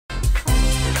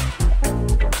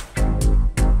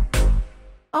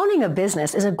Owning a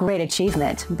business is a great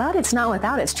achievement, but it's not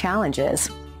without its challenges.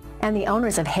 And the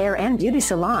owners of hair and beauty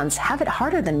salons have it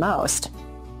harder than most.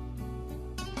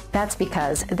 That's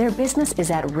because their business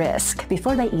is at risk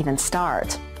before they even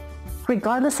start.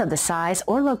 Regardless of the size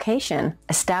or location,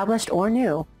 established or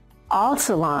new, all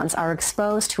salons are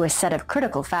exposed to a set of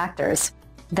critical factors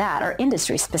that are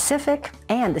industry-specific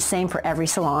and the same for every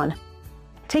salon.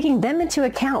 Taking them into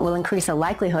account will increase the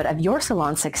likelihood of your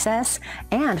salon's success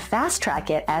and fast-track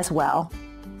it as well.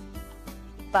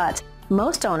 But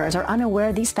most owners are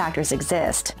unaware these factors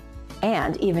exist.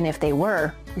 And even if they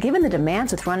were, given the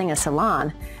demands with running a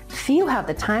salon, few have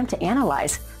the time to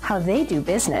analyze how they do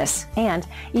business, and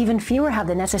even fewer have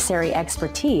the necessary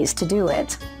expertise to do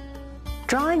it.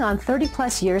 Drawing on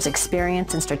 30-plus years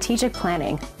experience in strategic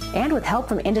planning and with help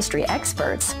from industry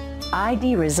experts,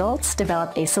 ID Results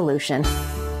developed a solution.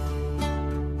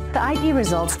 The ID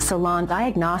Results Salon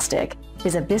Diagnostic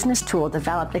is a business tool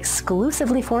developed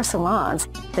exclusively for salons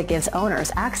that gives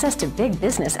owners access to big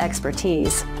business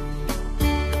expertise.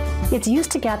 It's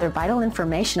used to gather vital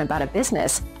information about a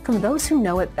business from those who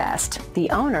know it best, the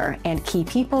owner and key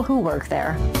people who work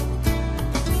there.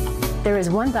 There is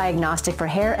one diagnostic for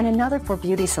hair and another for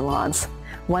beauty salons.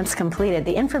 Once completed,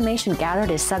 the information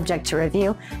gathered is subject to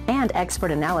review and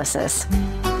expert analysis.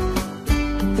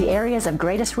 The areas of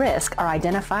greatest risk are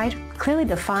identified, clearly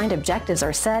defined objectives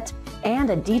are set, and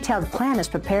a detailed plan is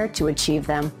prepared to achieve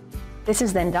them. This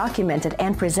is then documented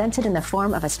and presented in the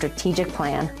form of a strategic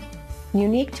plan.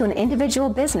 Unique to an individual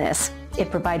business, it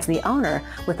provides the owner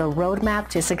with a roadmap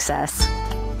to success.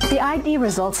 The ID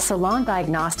Results Salon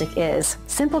Diagnostic is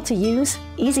simple to use,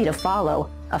 easy to follow,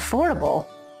 affordable,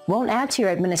 won't add to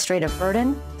your administrative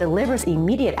burden, delivers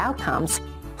immediate outcomes,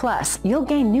 plus you'll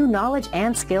gain new knowledge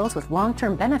and skills with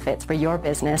long-term benefits for your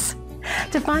business.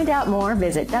 To find out more,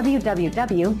 visit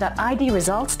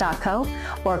www.idresults.co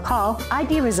or call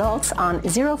ID Results on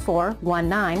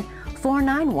 0419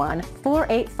 491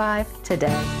 485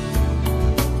 today.